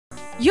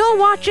You're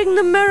watching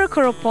The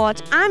Miracle Report.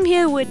 I'm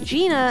here with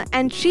Gina,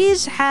 and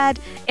she's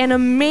had an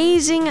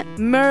amazing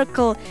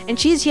miracle, and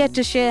she's here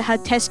to share her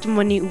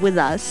testimony with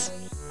us.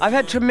 I've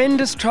had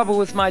tremendous trouble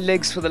with my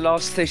legs for the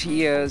last 30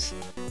 years,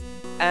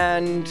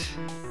 and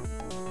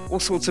all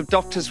sorts of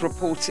doctors'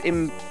 reports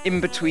in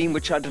between,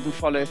 which I didn't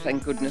follow,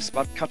 thank goodness,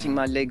 about cutting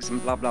my legs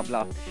and blah, blah,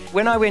 blah.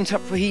 When I went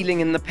up for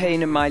healing in the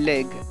pain in my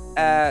leg,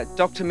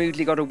 Dr.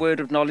 Moodley got a word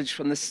of knowledge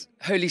from the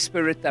Holy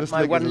Spirit that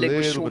my one leg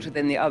was shorter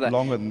than the other.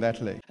 Longer than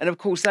that leg. And of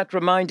course, that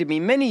reminded me,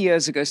 many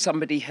years ago,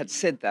 somebody had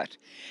said that.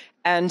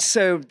 And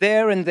so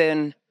there and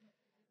then,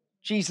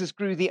 Jesus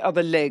grew the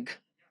other leg.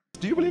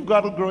 Do you believe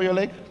God will grow your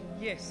leg?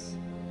 Yes,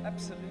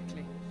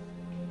 absolutely.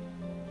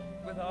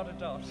 Without a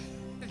doubt.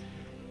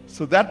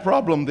 So that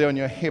problem there on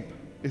your hip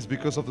is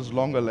because of this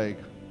longer leg.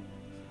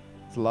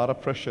 There's a lot of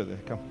pressure there.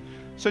 Come.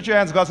 Stretch your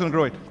hands. God's going to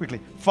grow it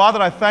quickly.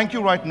 Father, I thank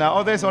you right now.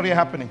 Oh, there's already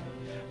happening.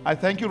 I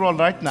thank you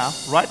right now.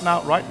 Right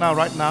now, right now,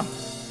 right now.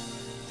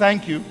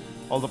 Thank you.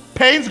 All the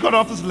pain's gone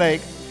off this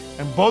leg,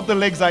 and both the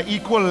legs are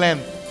equal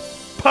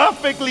length.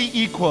 Perfectly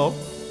equal.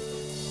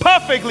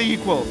 Perfectly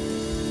equal.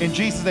 In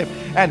Jesus' name.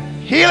 And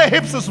heal the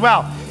hips as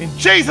well. In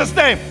Jesus'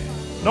 name.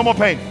 No more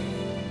pain.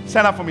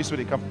 Stand up for me,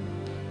 sweetie. Come.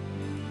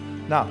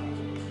 Now,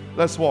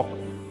 let's walk.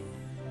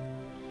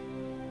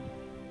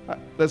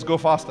 Let's go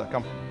faster.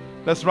 Come.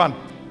 Let's run.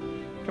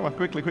 Come on,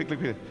 quickly, quickly,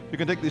 quickly. You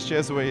can take these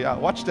chairs away.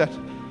 Watch that.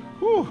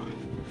 Whew.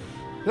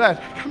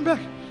 Dad, come back.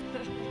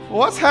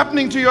 What's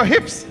happening to your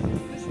hips?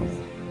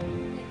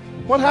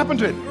 What happened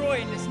to it? The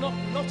groin is not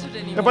knotted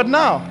anymore. Yeah, but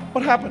now,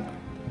 what happened?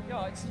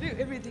 Yeah, it's loose.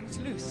 Everything's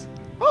loose.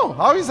 Oh,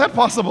 how is that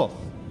possible?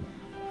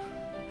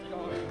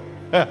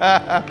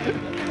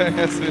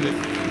 Yes, really.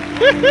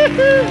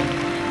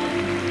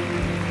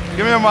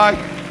 Give me a mic.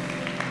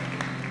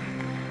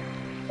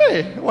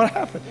 Hey, what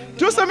happened?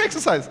 Do some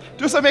exercise.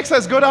 Do some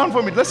exercise. Go down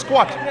for me. Let's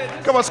squat.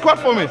 Come on, squat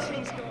for me.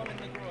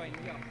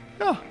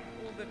 Yeah. All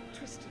the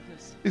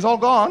twistedness. It's all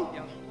gone?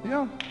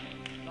 Yeah.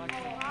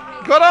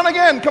 Go down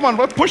again. Come on.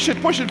 Push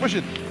it, push it, push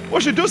it.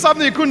 Push it. Do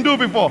something you couldn't do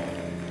before.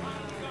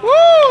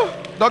 Woo!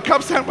 Don't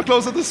come stand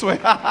closer this way.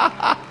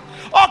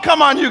 Oh,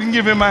 come on. You can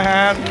give him a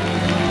hand.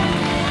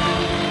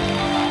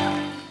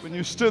 When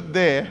you stood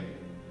there,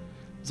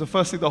 it's the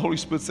first thing the Holy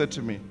Spirit said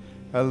to me.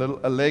 A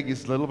leg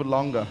is a little bit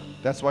longer.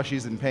 That's why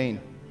she's in pain.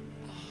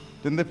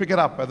 Didn't they pick it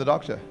up by the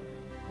doctor?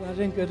 Well, I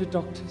didn't go to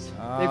doctors.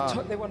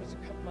 They wanted to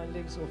cut my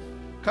legs off.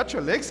 Cut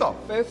your legs off?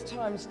 Both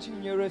times, 2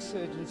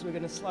 neurosurgeons were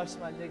going to slice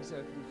my legs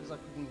open because I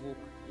couldn't walk.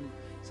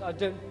 So I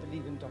don't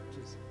believe in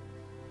doctors.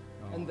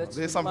 And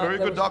there's some very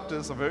good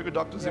doctors,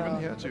 even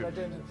here too.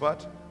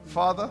 But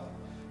Father,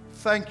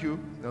 thank you.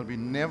 There'll be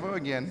never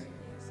again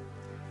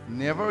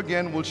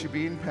will she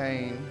be in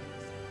pain.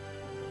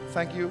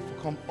 Thank you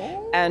for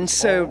coming. And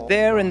so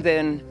there and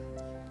then,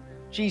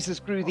 Jesus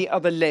grew the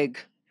other leg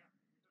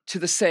to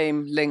the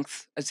same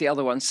length as the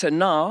other one. So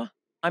now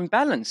I'm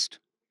balanced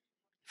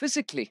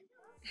physically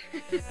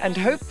and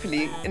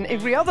hopefully in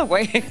every other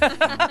way.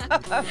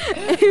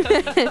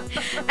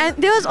 And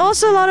there was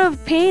also a lot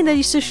of pain that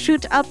used to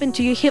shoot up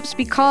into your hips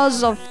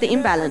because of the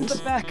imbalance.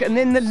 The back, and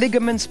then the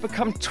ligaments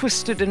become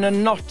twisted in a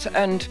knot,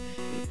 and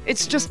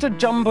it's just a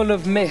jumble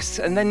of mess.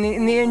 And then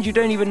in the end, you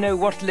don't even know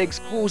what leg's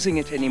causing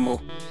it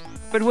anymore.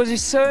 But what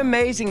is so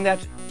amazing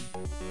that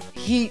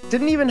he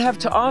didn't even have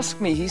to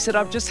ask me. He said,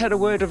 I've just had a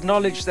word of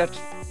knowledge that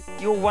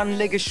your one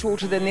leg is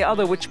shorter than the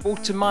other, which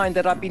brought to mind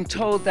that I've been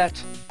told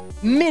that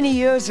many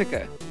years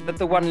ago, that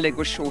the one leg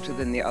was shorter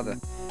than the other.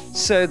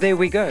 So there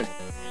we go.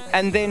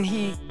 And then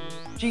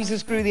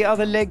Jesus grew the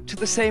other leg to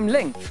the same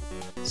length.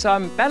 So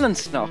I'm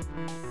balanced now.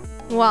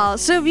 Wow,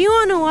 so if you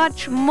want to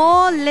watch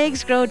more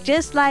legs grow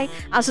just like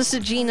our sister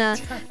Gina,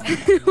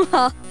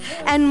 well,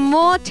 and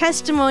more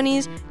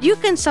testimonies, you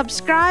can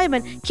subscribe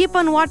and keep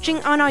on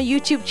watching on our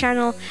YouTube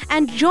channel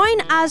and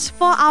join us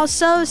for our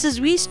services.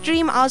 We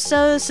stream our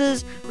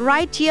services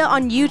right here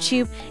on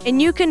YouTube,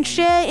 and you can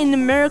share in the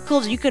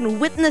miracles, you can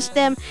witness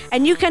them,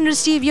 and you can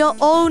receive your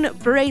own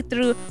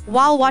breakthrough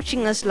while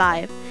watching us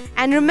live.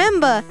 And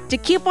remember to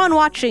keep on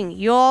watching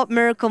your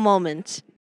miracle moments.